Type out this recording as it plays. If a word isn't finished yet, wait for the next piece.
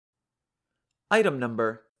Item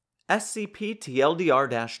number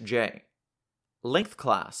SCP-TLDR-J. Length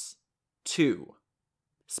class 2.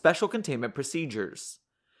 Special containment procedures.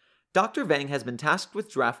 Dr. Vang has been tasked with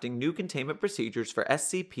drafting new containment procedures for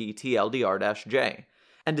SCP-TLDR-J,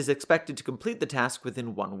 and is expected to complete the task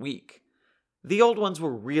within 1 week. The old ones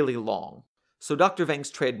were really long, so Dr.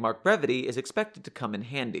 Vang's trademark brevity is expected to come in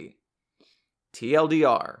handy.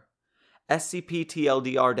 TLDR.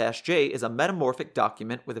 SCP-TLDR-J is a metamorphic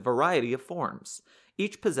document with a variety of forms,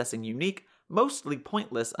 each possessing unique, mostly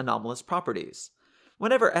pointless anomalous properties.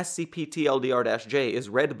 Whenever SCP-TLDR-J is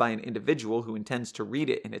read by an individual who intends to read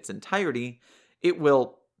it in its entirety, it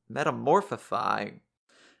will metamorphify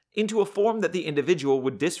into a form that the individual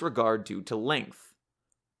would disregard due to length.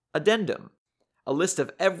 Addendum. A list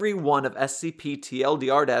of every one of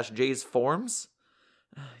SCP-TLDR-J's forms?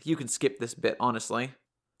 You can skip this bit, honestly.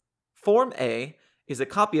 Form A is a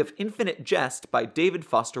copy of Infinite Jest by David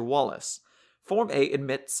Foster Wallace. Form A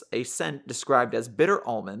emits a scent described as bitter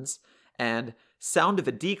almonds and sound of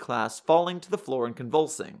a D-class falling to the floor and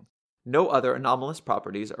convulsing. No other anomalous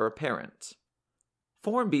properties are apparent.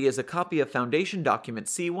 Form B is a copy of Foundation Document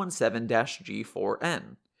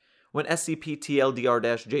C17-G4N. When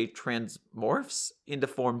SCP-TLDR-J transmorphs into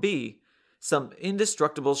Form B, some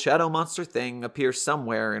indestructible shadow monster thing appears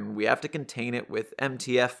somewhere and we have to contain it with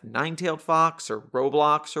MTF Nine-Tailed Fox or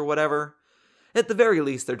Roblox or whatever. At the very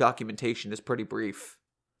least, their documentation is pretty brief.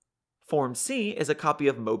 Form C is a copy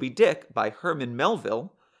of Moby Dick by Herman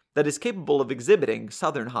Melville that is capable of exhibiting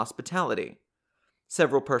Southern hospitality.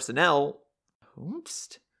 Several personnel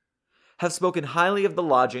have spoken highly of the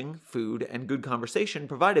lodging, food, and good conversation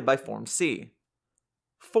provided by Form C.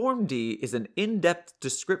 Form D is an in-depth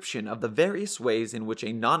description of the various ways in which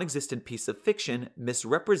a non-existent piece of fiction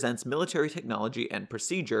misrepresents military technology and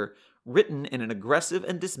procedure, written in an aggressive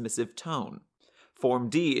and dismissive tone. Form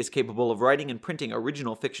D is capable of writing and printing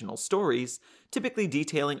original fictional stories, typically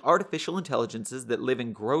detailing artificial intelligences that live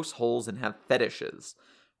in gross holes and have fetishes,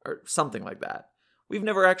 or something like that. We've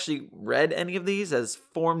never actually read any of these, as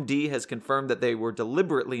Form D has confirmed that they were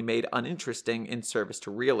deliberately made uninteresting in service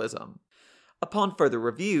to realism. Upon further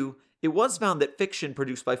review, it was found that fiction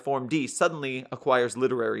produced by Form D suddenly acquires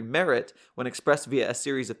literary merit when expressed via a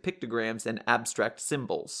series of pictograms and abstract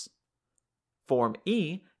symbols. Form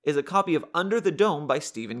E is a copy of Under the Dome by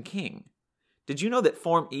Stephen King. Did you know that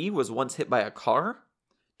Form E was once hit by a car?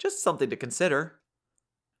 Just something to consider.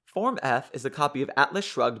 Form F is a copy of Atlas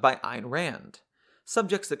Shrugged by Ayn Rand.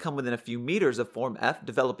 Subjects that come within a few meters of Form F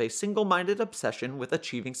develop a single-minded obsession with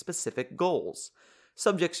achieving specific goals.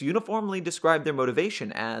 Subjects uniformly describe their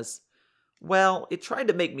motivation as, well, it tried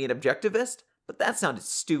to make me an objectivist, but that sounded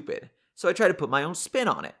stupid, so I tried to put my own spin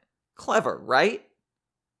on it. Clever, right?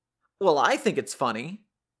 Well, I think it's funny.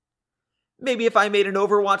 Maybe if I made an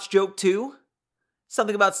Overwatch joke too?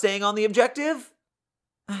 Something about staying on the objective?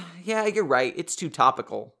 Yeah, you're right, it's too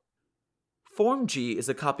topical. Form G is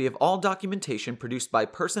a copy of all documentation produced by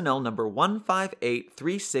personnel number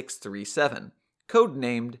 1583637,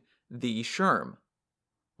 codenamed TheeSherm.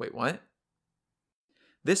 Wait, what?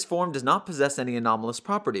 This form does not possess any anomalous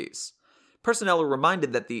properties. Personnel are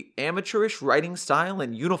reminded that the amateurish writing style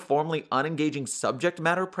and uniformly unengaging subject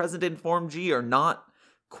matter present in Form G are not,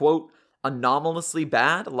 quote, anomalously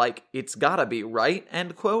bad, like it's gotta be, right,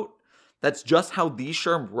 end quote. That's just how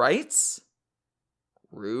TheeSherm writes?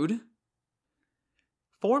 Rude.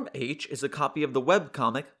 Form H is a copy of the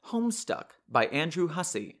webcomic Homestuck by Andrew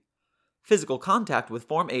Hussey. Physical contact with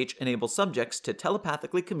Form H enables subjects to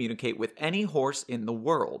telepathically communicate with any horse in the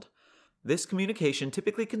world. This communication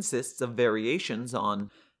typically consists of variations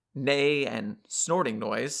on neigh and snorting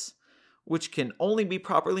noise, which can only be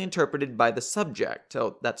properly interpreted by the subject,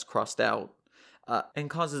 oh, that's crossed out,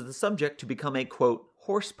 and causes the subject to become a, quote,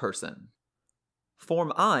 horse person.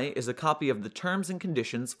 Form I is a copy of the terms and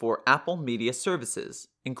conditions for Apple Media Services,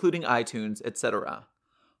 including iTunes, etc.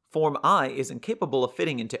 Form I is incapable of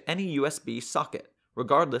fitting into any USB socket,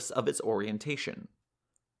 regardless of its orientation.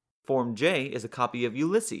 Form J is a copy of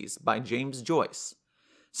Ulysses by James Joyce.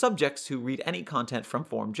 Subjects who read any content from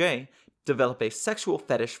Form J develop a sexual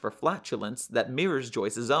fetish for flatulence that mirrors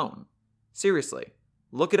Joyce's own. Seriously,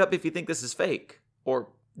 look it up if you think this is fake. Or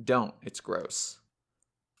don't, it's gross.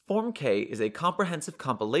 Form K is a comprehensive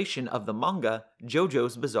compilation of the manga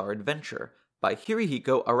JoJo's Bizarre Adventure by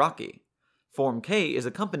Hirohiko Araki. Form K is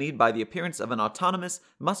accompanied by the appearance of an autonomous,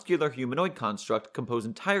 muscular humanoid construct composed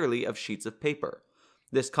entirely of sheets of paper.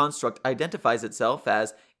 This construct identifies itself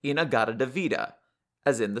as Inagata Davida,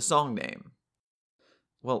 as in the song name.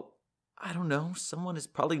 Well, I don't know, someone has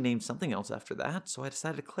probably named something else after that, so I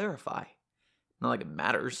decided to clarify. Not like it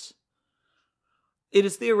matters. It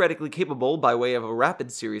is theoretically capable, by way of a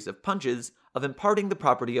rapid series of punches, of imparting the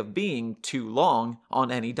property of being too long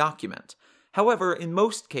on any document. However, in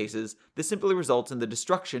most cases, this simply results in the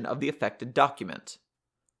destruction of the affected document.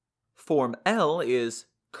 Form L is,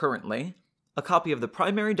 currently, a copy of the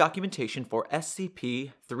primary documentation for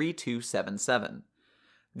SCP-3277.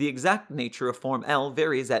 The exact nature of Form L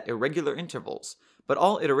varies at irregular intervals, but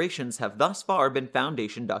all iterations have thus far been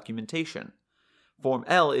Foundation documentation. Form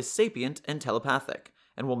L is sapient and telepathic,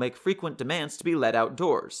 and will make frequent demands to be let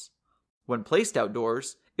outdoors. When placed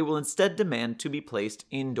outdoors, it will instead demand to be placed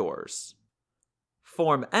indoors.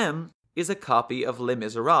 Form M is a copy of Les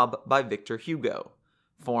Miserables by Victor Hugo.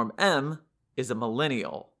 Form M is a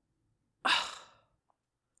millennial.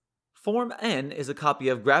 Form N is a copy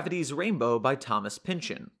of Gravity's Rainbow by Thomas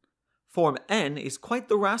Pynchon. Form N is quite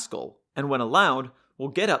the rascal, and when allowed, will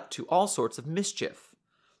get up to all sorts of mischief.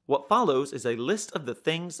 What follows is a list of the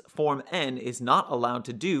things Form N is not allowed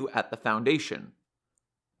to do at the Foundation.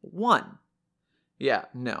 1. Yeah,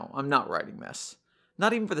 no, I'm not writing this.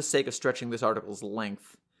 Not even for the sake of stretching this article's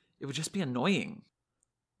length. It would just be annoying.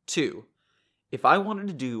 2. If I wanted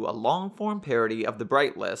to do a long-form parody of the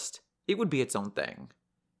Bright List, it would be its own thing.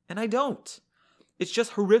 And I don't. It's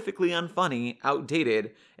just horrifically unfunny,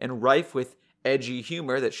 outdated, and rife with edgy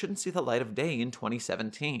humor that shouldn't see the light of day in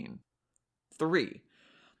 2017. 3.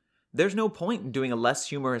 There's no point in doing a less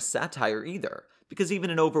humorous satire either, because even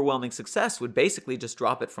an overwhelming success would basically just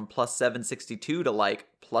drop it from plus 762 to like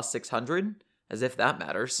plus 600, as if that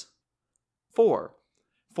matters. 4.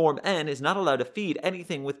 Form N is not allowed to feed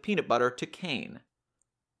anything with peanut butter to Kane.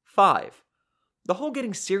 5. The whole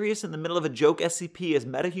getting serious in the middle of a joke SCP as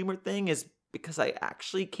meta-humor thing is because I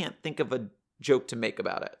actually can't think of a joke to make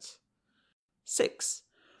about it. 6.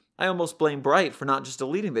 I almost blame Bright for not just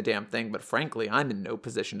deleting the damn thing, but frankly, I'm in no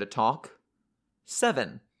position to talk.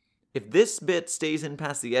 7. If this bit stays in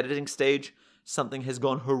past the editing stage, something has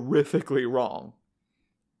gone horrifically wrong.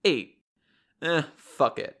 8.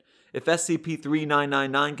 Fuck it. If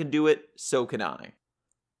SCP-3999 can do it, so can I.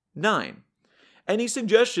 9. Any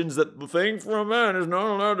suggestions that the thing from N is not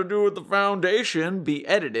allowed to do with the Foundation be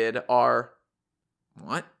edited are...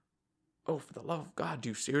 What? Oh, for the love of God, do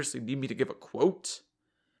you seriously need me to give a quote?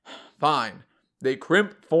 Fine. They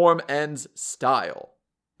crimp Form N's style.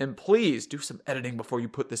 And please do some editing before you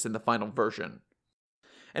put this in the final version.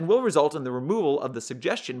 And will result in the removal of the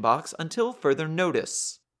suggestion box until further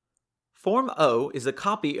notice. Form O is a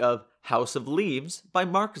copy of House of Leaves by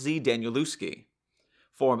Mark Z. Danielewski.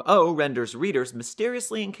 Form O renders readers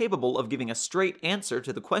mysteriously incapable of giving a straight answer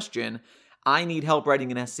to the question, I need help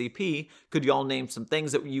writing an SCP, could y'all name some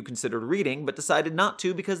things that you considered reading but decided not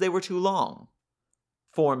to because they were too long?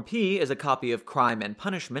 Form P is a copy of Crime and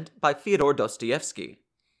Punishment by Fyodor Dostoevsky.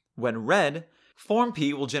 When read, Form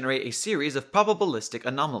P will generate a series of probabilistic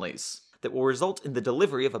anomalies that will result in the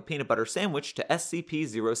delivery of a peanut butter sandwich to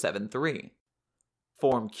SCP-073.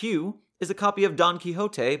 Form Q is a copy of Don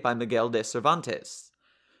Quixote by Miguel de Cervantes.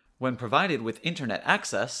 When provided with internet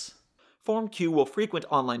access, Form Q will frequent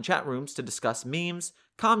online chat rooms to discuss memes,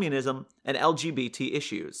 communism, and LGBT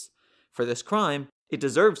issues. For this crime, it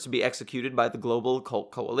deserves to be executed by the Global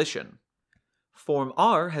Occult Coalition. Form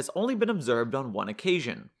R has only been observed on one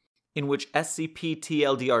occasion, in which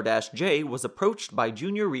SCP-TLDR-J was approached by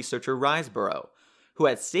junior researcher Riseborough, who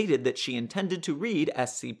had stated that she intended to read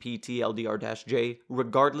SCP-TLDR-J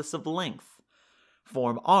regardless of length.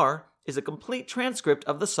 Form R is a complete transcript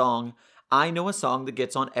of the song, I Know a Song That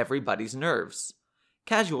Gets on Everybody's Nerves.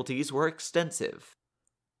 Casualties were extensive.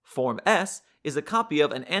 Form S is a copy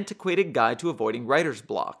of An Antiquated Guide to Avoiding Writer's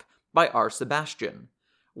Block by R. Sebastian.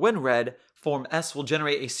 When read, Form S will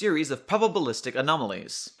generate a series of probabilistic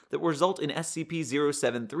anomalies that will result in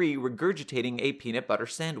SCP-073 regurgitating a peanut butter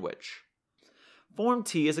sandwich. Form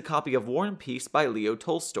T is a copy of War and Peace by Leo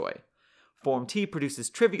Tolstoy. Form T produces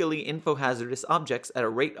trivially info-hazardous objects at a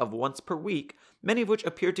rate of once per week, many of which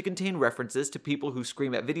appear to contain references to people who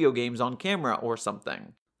scream at video games on camera or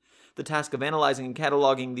something. The task of analyzing and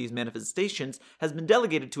cataloging these manifestations has been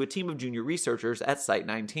delegated to a team of junior researchers at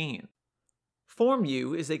Site-19. Form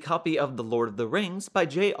U is a copy of The Lord of the Rings by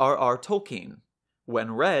J.R.R. Tolkien.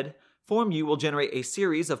 When read, Form U will generate a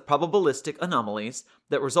series of probabilistic anomalies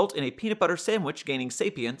that result in a peanut butter sandwich gaining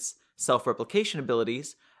sapience, self-replication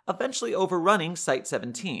abilities, eventually overrunning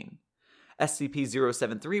Site-17.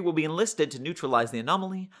 SCP-073 will be enlisted to neutralize the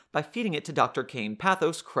anomaly by feeding it to Dr. Kane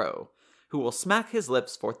Pathos Crow, who will smack his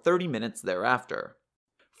lips for 30 minutes thereafter.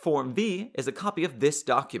 Form V is a copy of this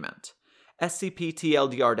document.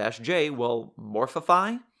 SCP-TLDR-J will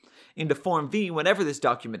morphify into Form V whenever this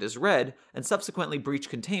document is read, and subsequently breach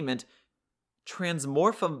containment,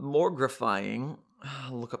 transmorphomorphifying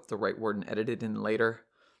I'll look up the right word and edit it in later,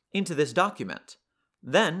 into this document.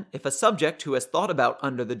 Then, if a subject who has thought about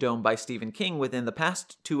Under the Dome by Stephen King within the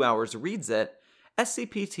past 2 hours reads it,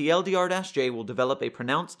 SCP-TLDR-J will develop a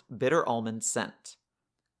pronounced bitter almond scent.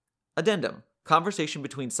 Addendum. Conversation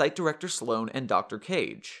between Site Director Sloan and Dr.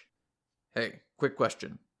 Cage. Hey, quick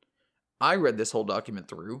question. I read this whole document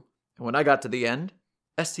through, and when I got to the end,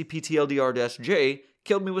 SCP-TLDR-J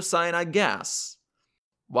killed me with cyanide gas.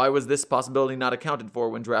 Why was this possibility not accounted for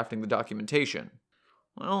when drafting the documentation?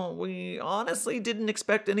 Well, we honestly didn't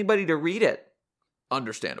expect anybody to read it.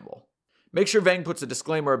 Understandable. Make sure Vang puts a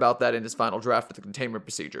disclaimer about that in his final draft of the containment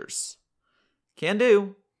procedures. Can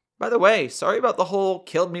do. By the way, sorry about the whole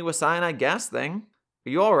killed me with cyanide gas thing. Are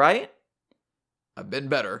you alright? I've been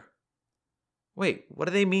better. Wait, what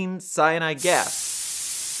do they mean, cyanide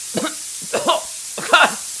gas?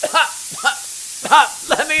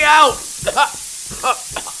 Let me out!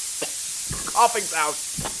 Coughing sound.